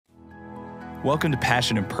Welcome to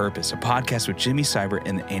Passion and Purpose, a podcast with Jimmy Seibert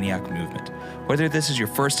and the Antioch Movement. Whether this is your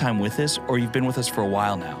first time with us or you've been with us for a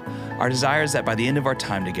while now, our desire is that by the end of our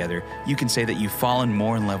time together, you can say that you've fallen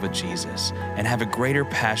more in love with Jesus and have a greater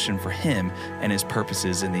passion for Him and His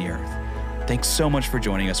purposes in the earth. Thanks so much for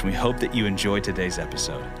joining us, and we hope that you enjoyed today's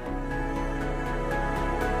episode.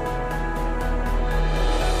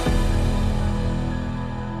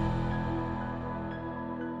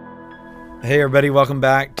 Hey everybody, welcome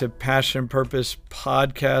back to Passion and Purpose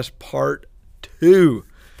Podcast Part 2.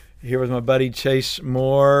 Here with my buddy Chase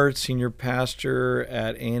Moore, Senior Pastor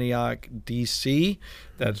at Antioch, D.C.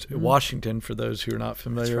 That's Washington, for those who are not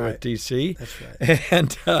familiar with D.C. That's right.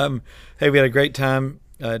 And hey, we had a great time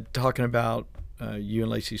talking about you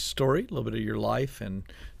and Lacey's story, a little bit of your life, and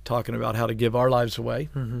talking about how to give our lives away.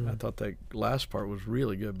 I thought that last part was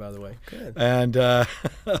really good, by the way. Good. And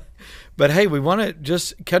but hey, we want to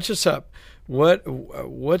just catch us up.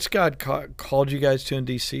 What's God called you guys to in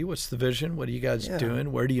DC? What's the vision? What are you guys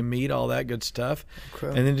doing? Where do you meet? All that good stuff. Okay.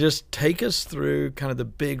 And then just take us through kind of the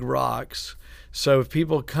big rocks. So if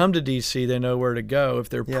people come to DC, they know where to go. If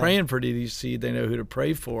they're praying for DC, they know who to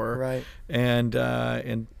pray for. Right. And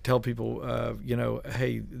tell people,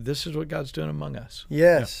 hey, this is what God's doing among us.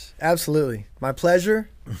 Yes, absolutely. My pleasure.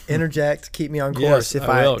 Interject. Keep me on course Yes, if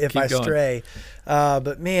I going. stray.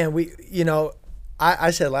 But man,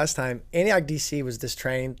 I said last time, Antioch DC was this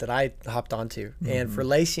train that I hopped onto. And for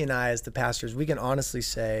Lacey and I as the pastors, we can honestly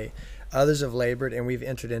say others have labored and we've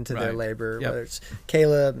entered into their labor, whether it's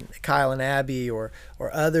Caleb, Kyle, and Abby or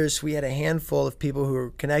others. We had a handful of people who were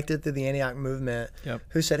connected to the Antioch movement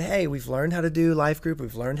who said, hey, we've learned how to do life group.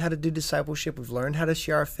 We've learned how to do discipleship. We've learned how to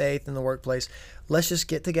share our faith in the workplace. Let's just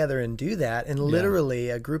get together and do that. And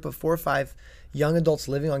literally a group of 4 or 5 young adults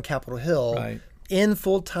living on Capitol Hill in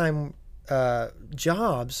full-time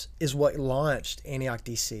jobs is what launched Antioch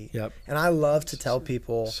DC. And I love to tell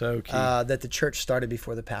people that the church started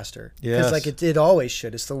before the pastor. Because it always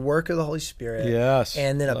should. It's the work of the Holy Spirit.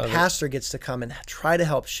 And then a pastor gets to come and try to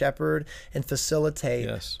help shepherd and facilitate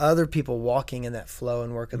other people walking in that flow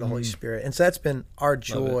and work of the Holy Spirit. And so that's been our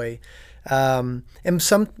joy. And in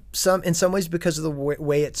some ways, because of the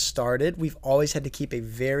way it started, we've always had to keep a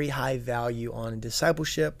very high value on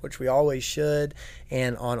discipleship, which we always should,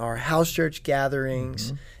 and on our house church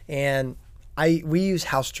gatherings. And we use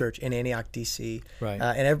house church in Antioch, DC, and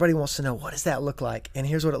everybody wants to know, what does that look like? And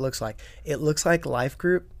here's what it looks like. It looks like life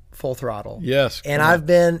group, full throttle. And I've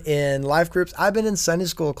been in life groups. I've been in Sunday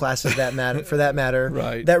school classes for that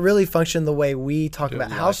matter, that really function the way we talk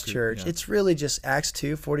about house church. It's really just Acts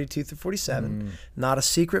 2, 42 through 47. Not a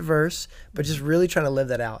secret verse, but just really trying to live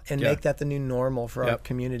that out and make that the new normal for our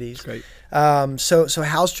communities. Great. So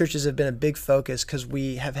house churches have been a big focus because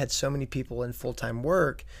we have had so many people in full-time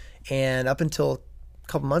work. And up until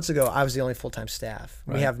couple months ago, I was the only full-time staff.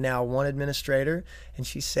 We have now one administrator, and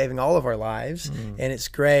she's saving all of our lives, and it's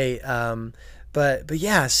great. But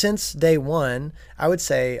yeah, since day one, I would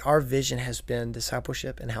say our vision has been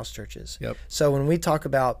discipleship and house churches. So when we talk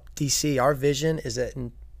about DC, our vision is that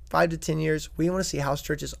in 5 to 10 years, we want to see house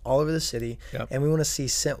churches all over the city, and we want to see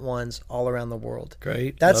sent ones all around the world.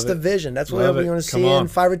 Great. That's the vision. That's what we want to see in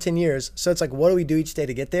 5 or 10 years. So it's like, what do we do each day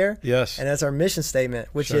to get there? And that's our mission statement,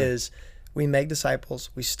 which is, we make disciples,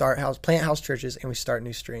 we plant house churches, and we start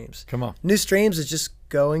new streams. Come on. New streams is just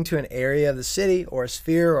going to an area of the city or a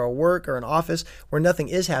sphere or a work or an office where nothing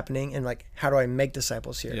is happening, and like, how do I make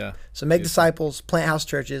disciples here? So make disciples, plant house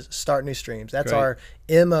churches, start new streams. That's our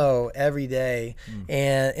MO every day.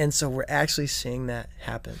 And so we're actually seeing that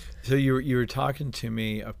happen. So you were talking to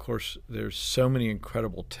me, of course, there's so many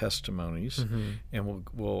incredible testimonies, and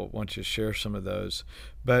we'll want you to share some of those.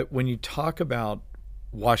 But when you talk about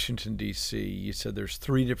Washington, D.C., you said there's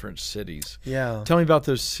 3 different cities. Tell me about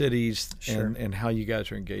those cities and how you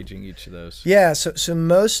guys are engaging each of those. So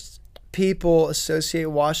most people associate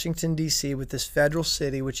Washington, D.C. with this federal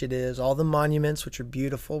city, which it is, all the monuments, which are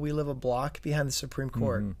beautiful. We live a block behind the Supreme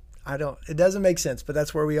Court. It doesn't make sense, but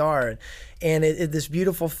that's where we are. And this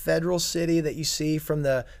beautiful federal city that you see from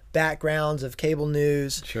the backgrounds of cable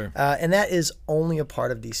news. And that is only a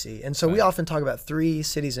part of DC. And so we often talk about 3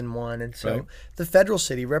 cities in one. And so the federal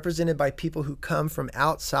city, represented by people who come from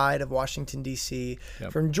outside of Washington, DC,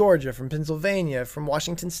 from Georgia, from Pennsylvania, from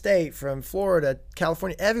Washington State, from Florida,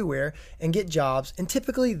 California, everywhere, and get jobs. And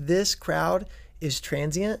typically this crowd is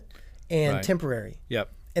transient and temporary.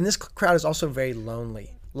 And this crowd is also very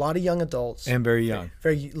lonely. A lot of young adults. And very young.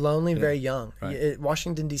 Very lonely, very young.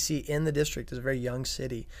 Washington, D.C. in the district is a very young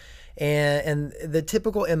city. And the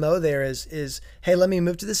typical MO there is, hey, let me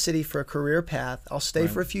move to the city for a career path. I'll stay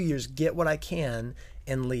for a few years, get what I can,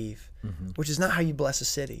 and leave, which is not how you bless a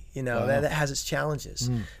city. That has its challenges.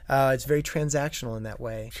 It's very transactional in that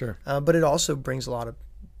way. Sure. But it also brings a lot of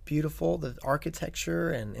the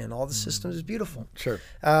architecture and all the systems is beautiful. Sure.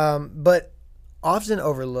 But often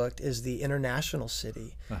overlooked is the international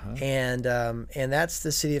city. And that's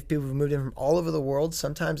the city of people who moved in from all over the world.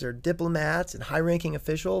 Sometimes they're diplomats and high-ranking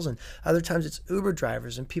officials, and other times it's Uber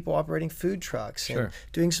drivers and people operating food trucks and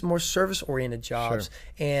doing some more service-oriented jobs.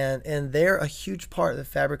 And they're a huge part of the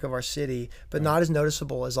fabric of our city, but not as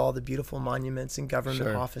noticeable as all the beautiful monuments and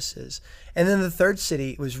government offices. And then the third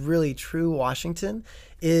city was really true Washington,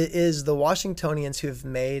 is the Washingtonians who have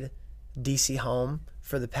made D.C. home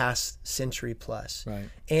for the past century plus. Right.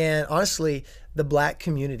 And honestly, the Black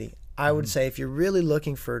community, I would say, if you're really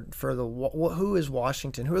looking for who is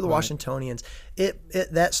Washington, who are the Washingtonians,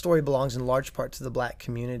 that story belongs in large part to the Black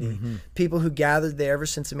community. People who gathered there ever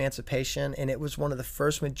since emancipation, and it was one of the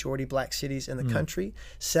first majority Black cities in the country.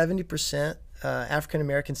 70% African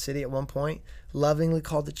American city at one point, lovingly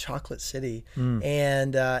called the Chocolate City.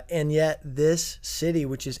 And yet this city,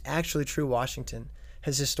 which is actually true Washington,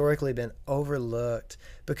 has historically been overlooked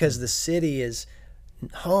because the city is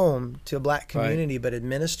home to a Black community, but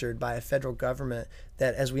administered by a federal government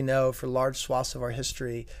that, as we know, for large swaths of our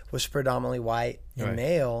history, was predominantly white and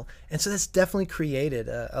male. And so that's definitely created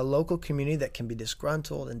a local community that can be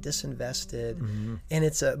disgruntled and disinvested. And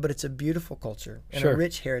it's a beautiful culture and a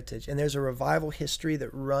rich heritage. And there's a revival history that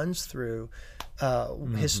runs through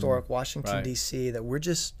historic Washington, D.C. that we're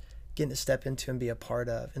just getting to step into and be a part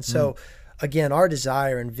of. And so again, our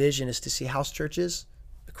desire and vision is to see house churches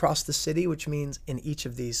across the city, which means in each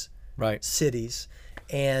of these cities,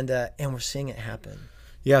 and we're seeing it happen.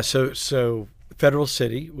 Yeah. So Federal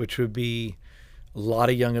City, which would be a lot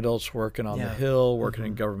of young adults working on the Hill, working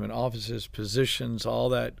in government offices, positions, all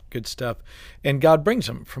that good stuff, and God brings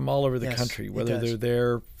them from all over the country, whether they're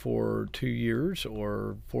there for 2 years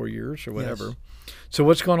or 4 years or whatever. So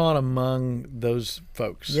what's going on among those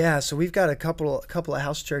folks? Yeah, so we've got a couple of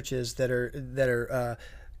house churches that are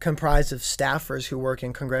comprised of staffers who work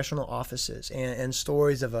in congressional offices, and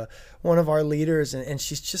stories of one of our leaders, and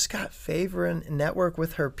she's just got favor and network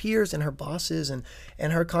with her peers and her bosses, and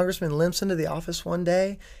her congressman limps into the office one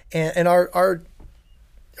day, and our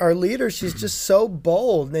leader, she's just so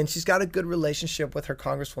bold, and she's got a good relationship with her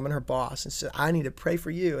congresswoman, her boss, and said, I need to pray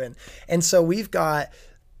for you, and so we've got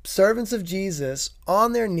servants of Jesus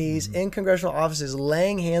on their knees in congressional offices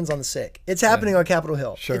laying hands on the sick. It's happening on Capitol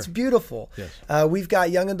Hill. It's beautiful. We've got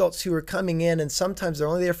young adults who are coming in, and sometimes they're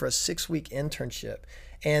only there for a 6-week internship,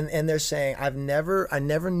 and they're saying, I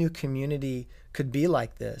never knew community could be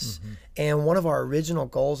like this. And one of our original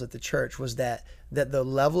goals at the church was that the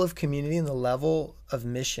level of community and the level of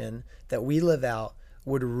mission that we live out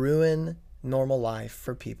would ruin normal life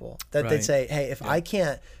for people. That they'd say, hey, if I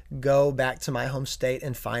can't go back to my home state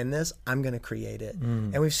and find this, I'm going to create it.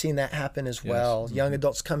 And we've seen that happen as well. Young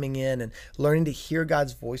adults coming in and learning to hear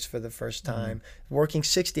God's voice for the first time, working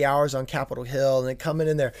 60 hours on Capitol Hill, and then coming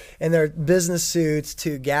in their business suits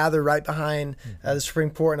to gather right behind the Supreme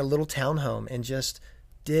Court in a little townhome and just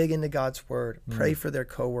dig into God's word, pray for their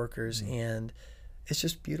coworkers, and it's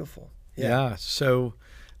just beautiful. So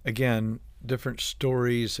again, different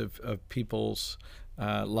stories of people's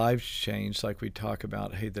lives changed, like we talk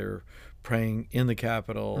about. Hey, they're praying in the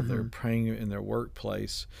Capitol, they're praying in their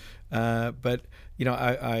workplace. But,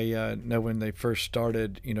 I know when they first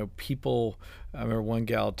started, people, I remember one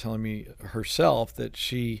gal telling me herself that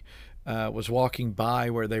she was walking by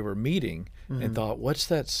where they were meeting and thought, what's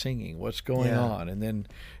that singing? What's going on?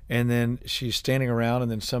 And then she's standing around,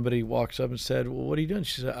 and then somebody walks up and said, well, what are you doing?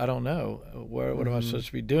 She said, I don't know. What am I supposed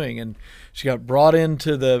to be doing? And she got brought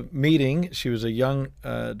into the meeting. She was a young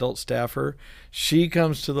adult staffer. She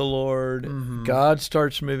comes to the Lord. God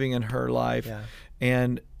starts moving in her life.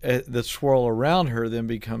 And the swirl around her then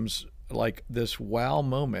becomes like this wow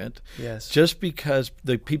moment. Just because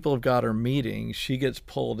the people of God are meeting, she gets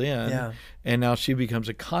pulled in, and now she becomes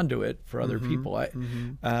a conduit for other people.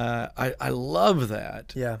 I love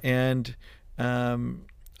that. And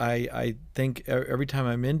I think every time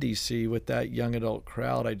I'm in DC with that young adult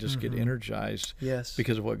crowd, I just get energized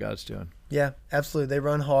because of what God's doing. Yeah, absolutely. They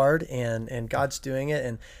run hard, and God's doing it.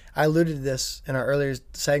 And I alluded to this in our earlier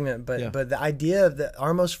segment, but the idea of that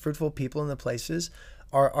our most fruitful people in the places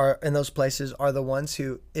are in those places are the ones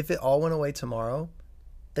who, if it all went away tomorrow,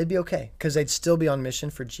 they'd be okay, because they'd still be on mission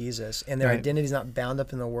for Jesus, and their identity is not bound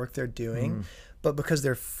up in the work they're doing, but because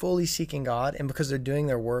they're fully seeking God, and because they're doing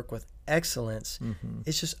their work with excellence,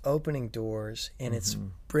 it's just opening doors, and it's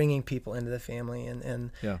bringing people into the family,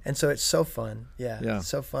 and so it's so fun. It's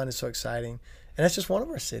so fun. It's so exciting. And that's just one of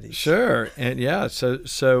our cities. Sure. And yeah,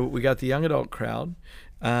 so we got the young adult crowd.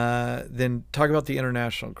 Then talk about the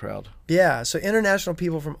international crowd. Yeah, so international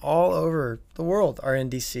people from all over the world are in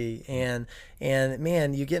DC, and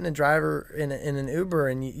man, you get in a driver in an Uber,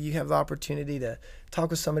 and you have the opportunity to talk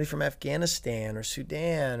with somebody from Afghanistan or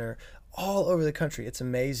Sudan or all over the country. It's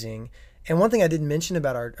amazing. And one thing I didn't mention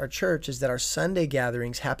about our church is that our Sunday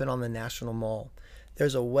gatherings happen on the National Mall.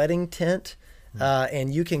 There's a wedding tent,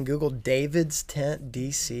 and you can Google David's Tent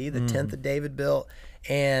DC, the tent that David built,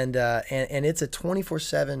 and it's a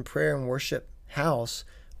 24/7 prayer and worship house.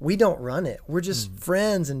 We don't run it. We're just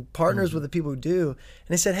friends and partners with the people who do. And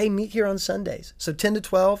they said, hey, meet here on Sundays. So 10 to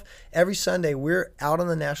 12, every Sunday, we're out on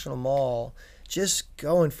the National Mall just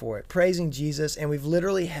going for it, praising Jesus. And we've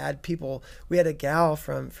literally had people, we had a gal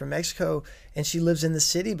from Mexico, and she lives in the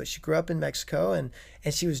city, but she grew up in Mexico, and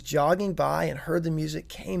she was jogging by and heard the music,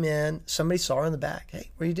 came in. Somebody saw her in the back. Hey,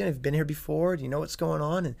 what are you doing? Have you been here before? Do you know what's going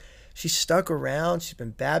on? And she stuck around. She's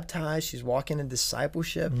been baptized. She's walking in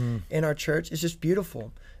discipleship in our church. It's just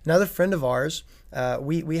beautiful. Another friend of ours,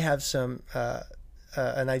 we have some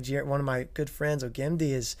a Nigeria. One of my good friends,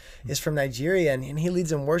 Ogemdi, is from Nigeria, and he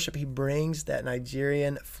leads in worship. He brings that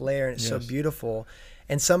Nigerian flair, and it's so beautiful.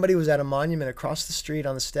 And somebody was at a monument across the street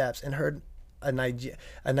on the steps and heard a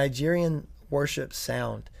Nigerian worship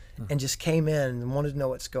sound. And just came in and wanted to know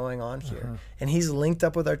what's going on here. And he's linked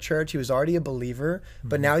up with our church. He was already a believer,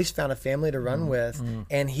 but now he's found a family to run with,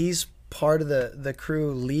 and he's part of the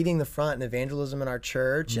crew leading the front in evangelism in our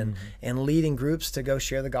church, and leading groups to go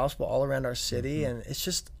share the gospel all around our city. And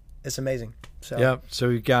it's amazing. So yeah, so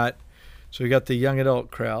we got the young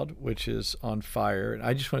adult crowd, which is on fire. And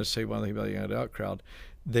I just want to say one thing about the young adult crowd.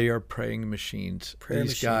 They are praying machines.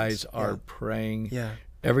 These guys are praying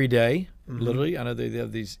every day. Literally, I know they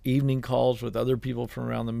have these evening calls with other people from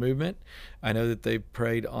around the movement. I know that they've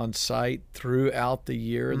prayed on site throughout the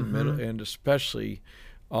year, in the middle, and especially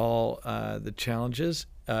all the challenges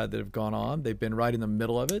that have gone on. They've been right in the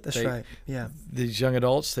middle of it. That's right. Yeah. These young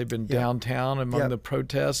adults, they've been downtown among the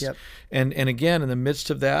protests, and again in the midst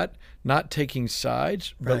of that, not taking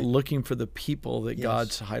sides, but looking for the people that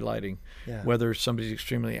God's highlighting. Yeah. Whether somebody's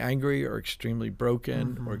extremely angry or extremely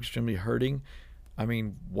broken or extremely hurting. I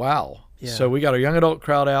mean, wow. Yeah. So we got our young adult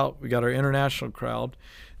crowd out. We got our international crowd.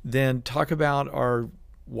 Then talk about our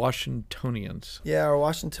Washingtonians. Yeah, our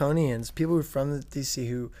Washingtonians, people who are from the DC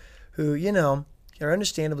who are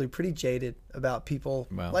understandably pretty jaded about people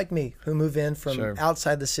like me who move in from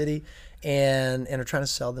outside the city and are trying to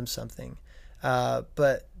sell them something.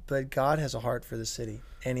 But God has a heart for the city,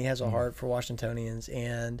 and he has a heart for Washingtonians.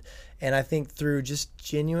 And I think through just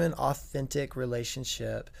genuine, authentic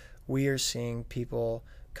relationship, we are seeing people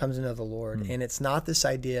come to know the Lord. And it's not this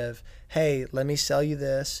idea of, hey, let me sell you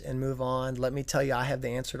this and move on. Let me tell you I have the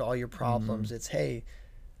answer to all your problems. It's, hey,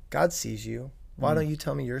 God sees you. Why don't you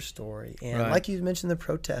tell me your story? And like you mentioned, the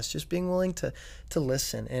protests, just being willing to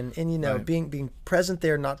listen and being present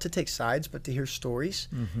there, not to take sides, but to hear stories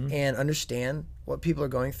and understand what people are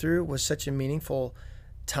going through was such a meaningful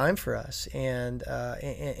time for us. And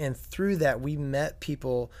through that, we met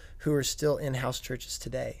people who are still in house churches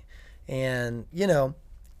today. And,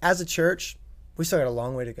 as a church, we still got a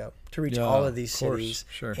long way to go to reach all of these cities.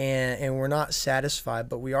 Sure. And we're not satisfied,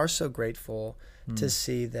 but we are so grateful to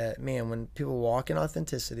see that, man, when people walk in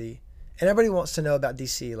authenticity, and everybody wants to know about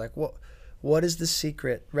DC, like what is the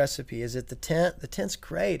secret recipe? Is it the tent? The tent's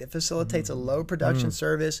great. It facilitates a low production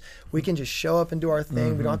service. We can just show up and do our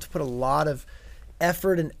thing. We don't have to put a lot of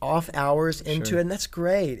effort and off hours into it, and that's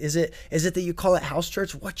great. Is it that you call it house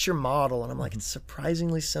church? What's your model? And I'm like, it's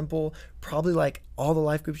surprisingly simple, probably like all the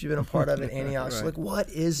life groups you've been a part of at Antioch. So like, what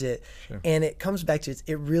is it? And it comes back to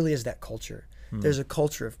it really is that culture. There's a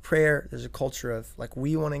culture of prayer. There's a culture of like,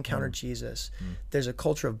 we want to encounter Jesus. There's a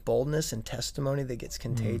culture of boldness and testimony that gets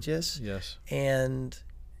contagious. Yes. And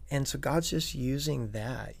so God's just using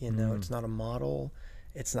that, it's not a model.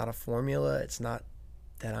 It's not a formula. It's not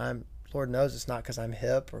that Lord knows it's not because I'm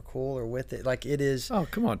hip or cool or with it. Like it is. Oh,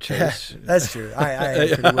 come on, Chase. That's true. I am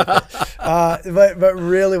pretty with it. But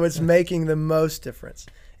really what's making the most difference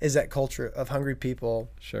is that culture of hungry people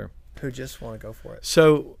who just want to go for it.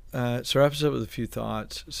 So wrap us up with a few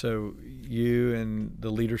thoughts. So you and the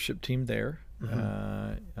leadership team there,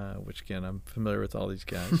 which again, I'm familiar with all these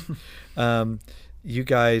guys. You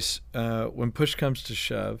guys, when push comes to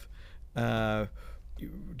shove,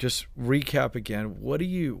 just recap again. What are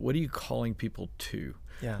you calling people to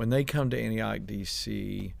when they come to Antioch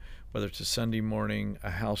DC? whether it's a Sunday morning,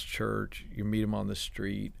 a house church, you meet them on the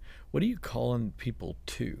street. What are you calling people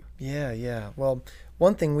to? Yeah. Well,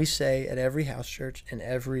 one thing we say at every house church and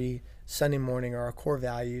every Sunday morning are our core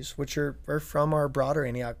values, which are from our broader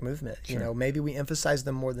Antioch movement. Sure. You know, maybe we emphasize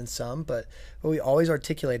them more than some, but we always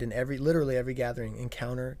articulate in literally every gathering: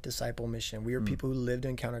 encounter, disciple, mission. We are people who live to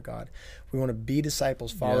encounter God. We want to be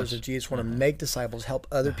disciples, followers of Jesus. We want to make disciples, help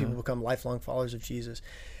other people become lifelong followers of Jesus.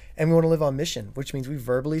 And we want to live on mission, which means we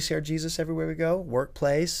verbally share Jesus everywhere we go,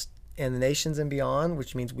 workplace, and the nations and beyond,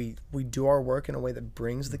 which means we do our work in a way that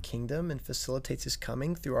brings the kingdom and facilitates his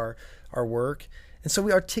coming through our work. And so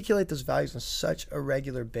we articulate those values on such a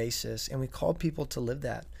regular basis, and we call people to live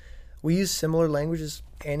that. We use similar languages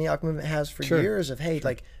Antioch movement has for years of, hey,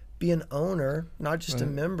 like, be an owner, not just a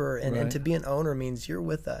member. And to be an owner means you're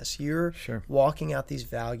with us. You're walking out these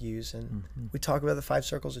values. And we talk about the 5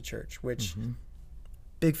 circles of church, which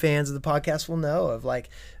big fans of the podcast will know of, like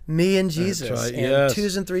me and Jesus, and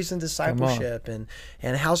 2s and 3s in discipleship,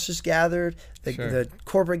 and house just gathered, the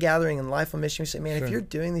corporate gathering and life on mission. We say, man, if you're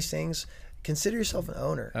doing these things, consider yourself an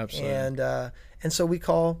owner. Absolutely. And so we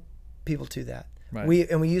call people to that. Right.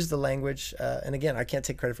 We use the language, and again, I can't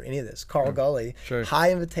take credit for any of this. Carl Gully,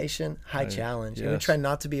 high invitation, high challenge. And we try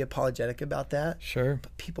not to be apologetic about that.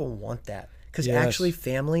 But people want that. Because actually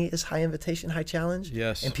family is high invitation, high challenge.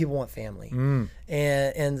 And people want family.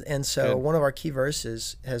 And so one of our key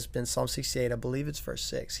verses has been Psalm 68, I believe it's verse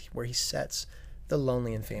 6, where he sets the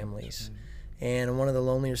lonely in families. And in one of the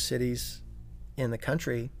lonelier cities in the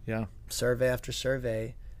country, survey after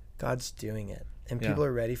survey, God's doing it. And people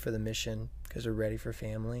are ready for the mission because they're ready for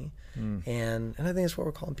family. And I think that's what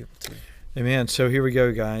we're calling people to. Amen. So here we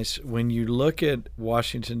go, guys. When you look at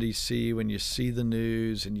Washington, D.C., when you see the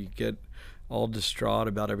news and you get all distraught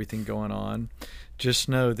about everything going on, just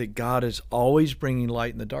know that God is always bringing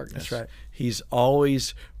light in the darkness. That's right. He's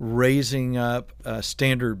always raising up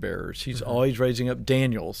standard bearers. He's always raising up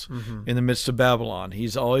Daniels in the midst of Babylon.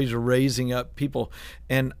 He's always raising up people.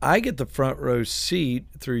 And I get the front row seat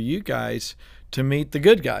through you guys to meet the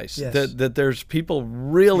good guys, that there's people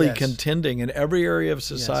really contending in every area of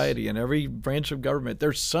society, in every branch of government.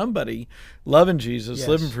 There's somebody loving Jesus,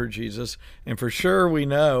 living for Jesus. And for sure we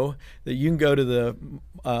know that you can go to the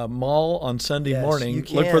mall on Sunday morning,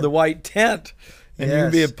 look for the white tent, and you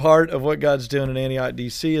can be a part of what God's doing in Antioch,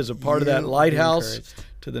 D.C. as a part of that lighthouse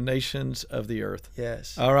to the nations of the earth.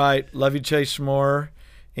 All right. Love you, Chase Moore.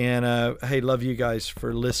 And hey, love you guys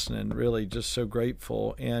for listening. Really just so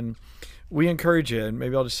grateful. And we encourage you, and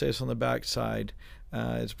maybe I'll just say this on the backside.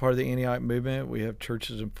 As part of the Antioch movement, we have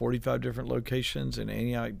churches in 45 different locations, and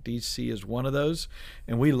Antioch, D.C. is one of those.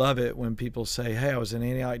 And we love it when people say, hey, I was in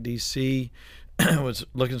Antioch, D.C., was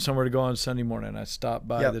looking somewhere to go on Sunday morning. I stopped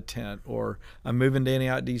by the tent, or I'm moving to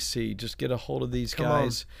Antioch, D.C. Just get a hold of these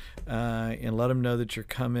guys and let them know that you're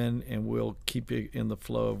coming, and we'll keep you in the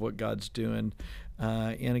flow of what God's doing.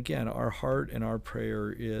 And again, our heart and our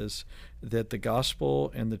prayer is that the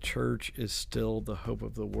gospel and the church is still the hope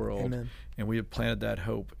of the world. Amen. And we have planted that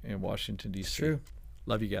hope in Washington, D.C. It's true.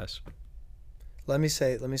 Love you guys. Let me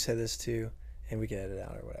say this too, and we can edit it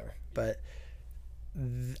out or whatever. But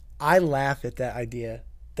I laugh at that idea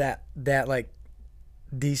that like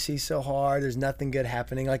DC so hard, there's nothing good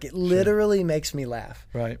happening. Like, it literally makes me laugh.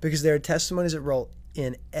 Right. Because there are testimonies that roll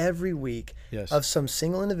in every week of some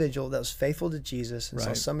single individual that was faithful to Jesus and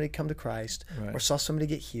saw somebody come to Christ, or saw somebody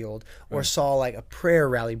get healed, or saw like a prayer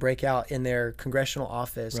rally break out in their congressional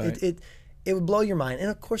office. It would blow your mind. And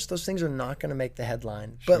of course those things are not going to make the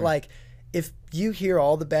headline. But like, if you hear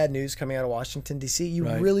all the bad news coming out of Washington, D.C., you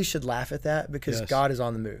really should laugh at that, because God is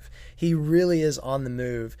on the move. He really is on the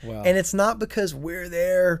move. Wow. And it's not because we're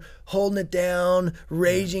there holding it down,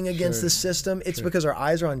 raging against the system. It's because our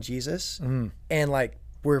eyes are on Jesus and like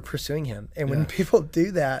we're pursuing him. And when people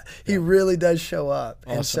do that, he really does show up.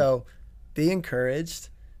 Awesome. And so be encouraged.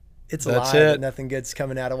 It's a lie that nothing good's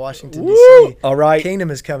coming out of Washington, D.C. All right. Kingdom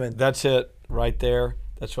is coming. That's it right there.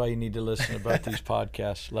 That's why you need to listen to both these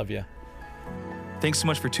podcasts. Love you. Thanks so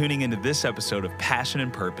much for tuning into this episode of Passion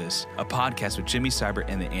and Purpose, a podcast with Jimmy Seibert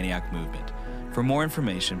and the Antioch Movement. For more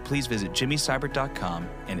information, please visit jimmyseibert.com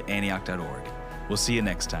and antioch.org. We'll see you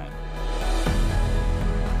next time.